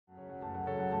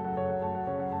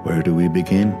Where do we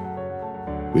begin?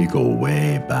 We go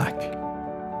way back.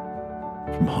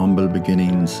 From humble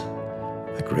beginnings,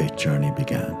 a great journey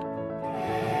began.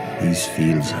 These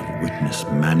fields have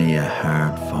witnessed many a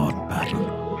hard-fought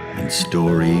battle, and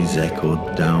stories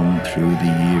echoed down through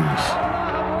the years.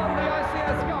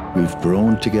 We've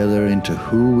grown together into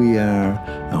who we are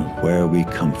and where we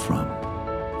come from.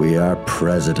 We are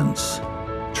presidents,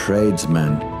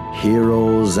 tradesmen,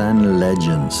 heroes and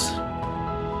legends.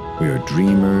 We are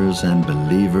dreamers and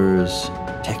believers,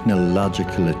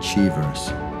 technological achievers.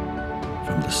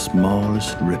 From the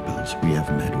smallest ripples, we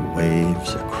have made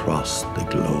waves across the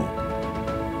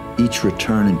globe. Each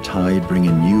returning tide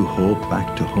bringing new hope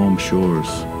back to home shores.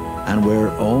 And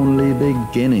we're only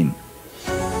beginning.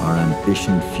 Our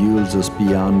ambition fuels us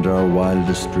beyond our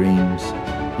wildest dreams,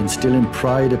 instilling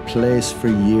pride a place for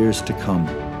years to come.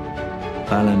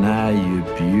 Ballina, you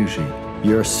beauty,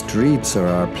 your streets are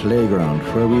our playground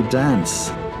where we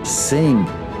dance, sing,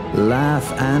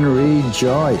 laugh and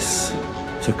rejoice.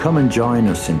 So come and join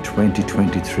us in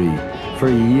 2023 for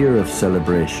a year of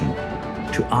celebration,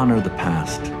 to honor the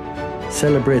past,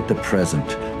 celebrate the present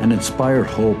and inspire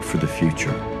hope for the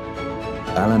future.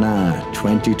 Ballina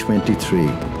 2023,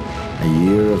 a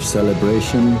year of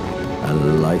celebration, a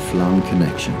lifelong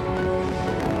connection.